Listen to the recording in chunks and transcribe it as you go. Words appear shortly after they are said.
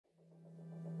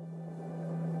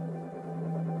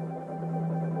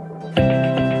We're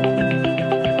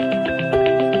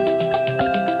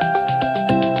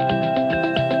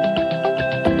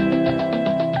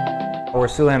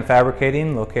Siouxland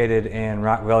Fabricating, located in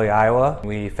Rock Valley, Iowa.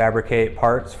 We fabricate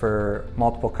parts for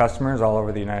multiple customers all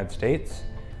over the United States.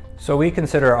 So we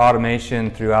consider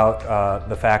automation throughout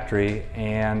the factory,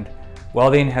 and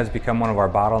welding has become one of our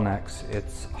bottlenecks.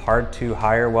 It's hard to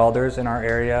hire welders in our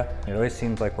area. It always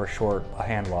seems like we're short a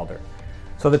hand welder.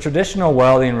 So the traditional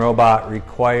welding robot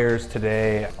requires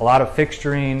today a lot of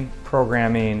fixturing,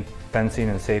 programming, fencing,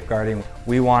 and safeguarding.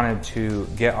 We wanted to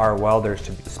get our welders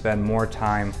to spend more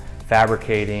time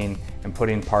fabricating and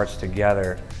putting parts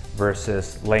together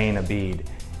versus laying a bead.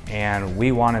 And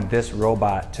we wanted this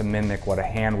robot to mimic what a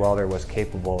hand welder was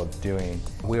capable of doing.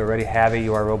 We already have a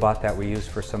UR robot that we use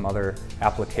for some other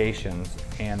applications.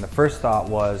 And the first thought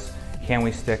was, can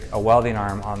we stick a welding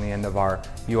arm on the end of our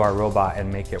UR robot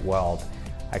and make it weld?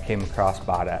 I came across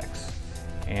BotX.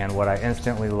 And what I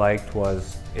instantly liked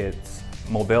was its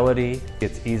mobility,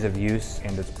 its ease of use,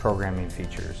 and its programming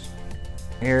features.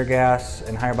 Airgas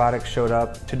and Bottlenecks showed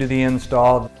up to do the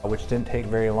install, which didn't take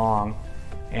very long.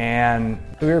 And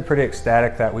we were pretty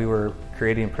ecstatic that we were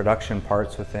creating production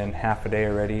parts within half a day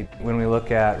already. When we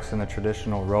look at some of the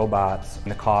traditional robots,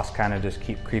 the costs kind of just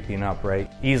keep creeping up, right?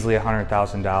 Easily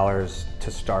 $100,000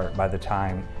 to start by the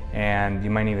time, and you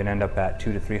might even end up at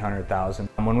 $200,000 to $300,000.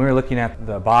 When we were looking at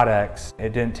the BotX,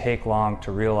 it didn't take long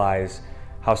to realize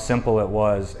how simple it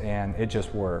was, and it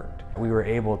just worked. We were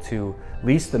able to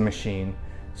lease the machine,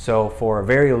 so for a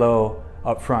very low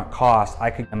upfront cost,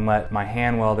 I could let my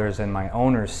hand welders and my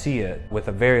owners see it with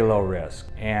a very low risk.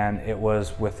 And it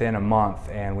was within a month,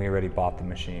 and we already bought the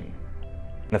machine.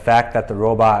 The fact that the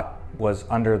robot was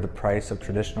under the price of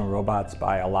traditional robots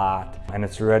by a lot, and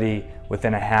it's already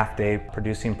within a half day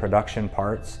producing production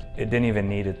parts, it didn't even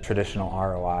need a traditional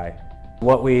ROI.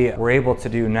 What we were able to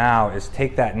do now is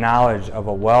take that knowledge of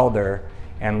a welder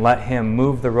and let him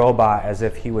move the robot as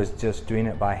if he was just doing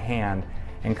it by hand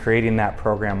and creating that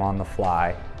program on the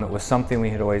fly. It was something we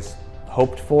had always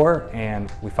hoped for,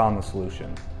 and we found the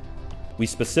solution. We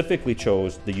specifically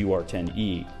chose the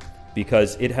UR10E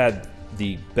because it had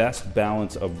the best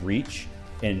balance of reach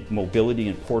and mobility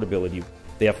and portability.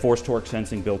 They have force torque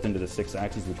sensing built into the 6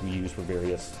 axes, which we use for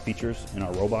various features in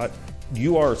our robot.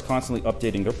 UR is constantly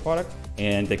updating their product,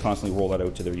 and they constantly roll that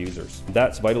out to their users.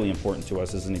 That's vitally important to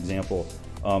us. As an example,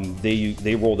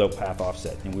 they rolled out path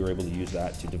offset, and we were able to use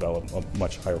that to develop a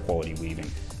much higher quality weaving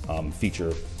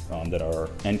feature that our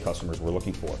end customers were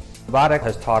looking for. BotX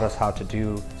has taught us how to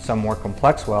do some more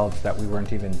complex welds that we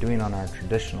weren't even doing on our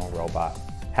traditional robot.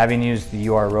 Having used the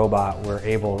UR robot, we're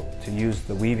able to use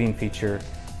the weaving feature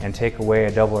and take away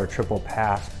a double or triple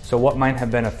pass. So what might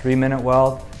have been a 3-minute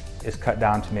weld is cut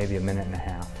down to maybe a 1.5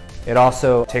 minutes. It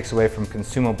also takes away from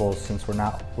consumables since we're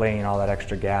not laying all that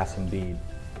extra gas and bead.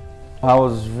 I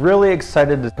was really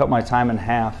excited to cut my time in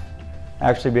half,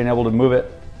 actually being able to move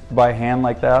it by hand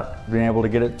like that, being able to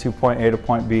get it to point A to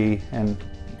point B in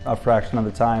a fraction of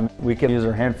the time. We can use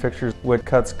our hand fixtures, which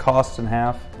cuts costs in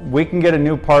half. We can get a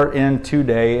new part in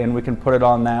today, and we can put it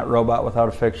on that robot without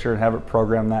a fixture and have it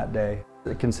programmed that day.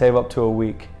 It can save up to a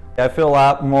week. I feel a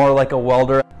lot more like a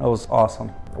welder. That was awesome.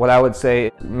 What I would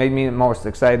say made me most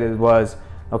excited was,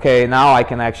 okay, now I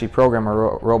can actually program a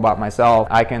robot myself.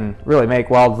 I can really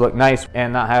make welds look nice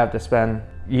and not have to spend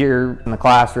a year in the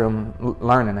classroom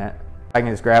learning it. I can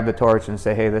just grab the torch and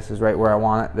say, hey, this is right where I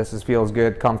want it. This feels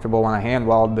good, comfortable when I hand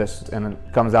weld this, and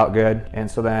it comes out good. And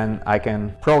so then I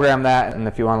can program that, and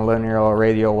if you want a linear or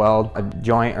radial weld, a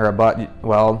joint or a butt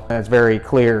weld, and it's very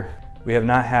clear. We have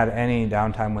not had any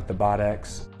downtime with the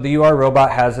BotX. The UR robot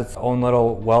has its own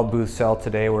little weld booth cell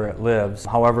today where it lives.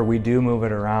 However, we do move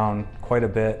it around quite a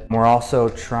bit. We're also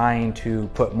trying to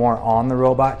put more on the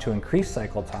robot to increase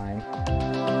cycle time.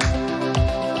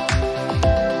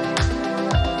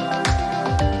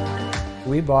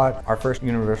 We bought our first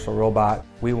universal robot.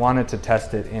 We wanted to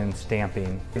test it in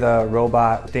stamping. The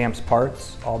robot stamps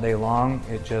parts all day long.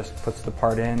 It just puts the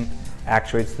part in,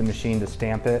 actuates the machine to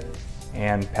stamp it,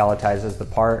 and palletizes the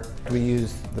part. We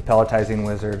use the palletizing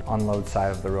wizard on load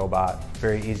side of the robot.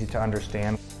 Very easy to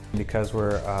understand. Because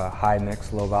we're a high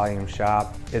mix, low volume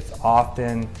shop, it's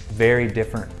often very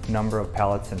different number of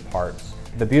pallets and parts.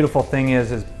 The beautiful thing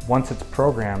is once it's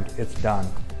programmed, it's done.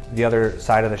 The other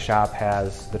side of the shop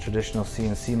has the traditional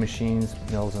CNC machines,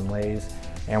 mills and lathes,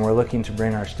 and we're looking to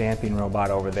bring our stamping robot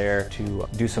over there to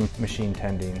do some machine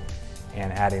tending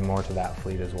and adding more to that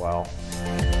fleet as well.